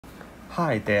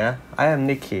Hi there, I am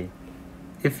Nikki.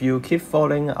 If you keep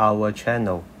following our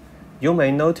channel, you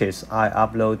may notice I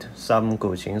upload some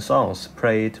Guqin songs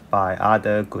played by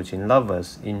other Guqin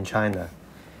lovers in China.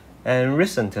 And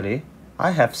recently,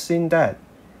 I have seen that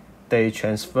they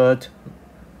transferred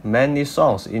many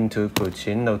songs into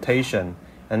Guqin notation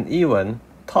and even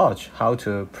taught how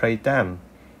to play them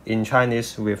in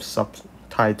Chinese with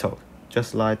subtitle,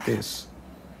 just like this.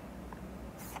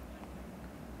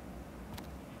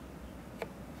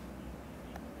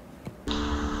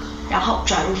 然后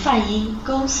转入泛音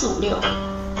勾速6。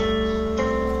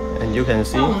And you can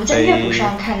see 那我们在乐谱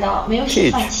上看到没有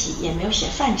写泛起，也没有写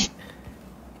泛指。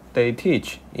They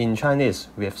teach in Chinese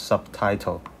with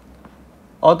subtitle.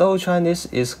 Although Chinese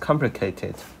is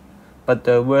complicated, but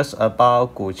the words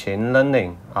about Guqin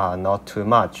learning are not too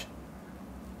much.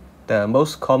 The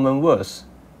most common words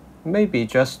may be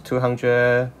just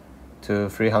 200 to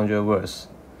 300 words.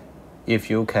 If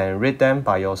you can read them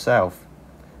by yourself,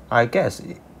 I guess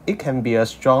it can be a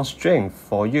strong strength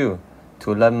for you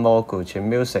to learn more Guqin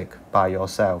music by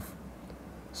yourself.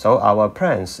 So our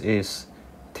plans is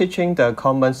teaching the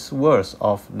common words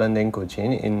of learning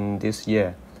Guqin in this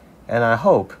year, and I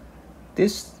hope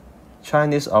this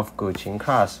Chinese of Guqin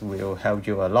class will help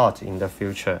you a lot in the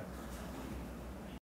future.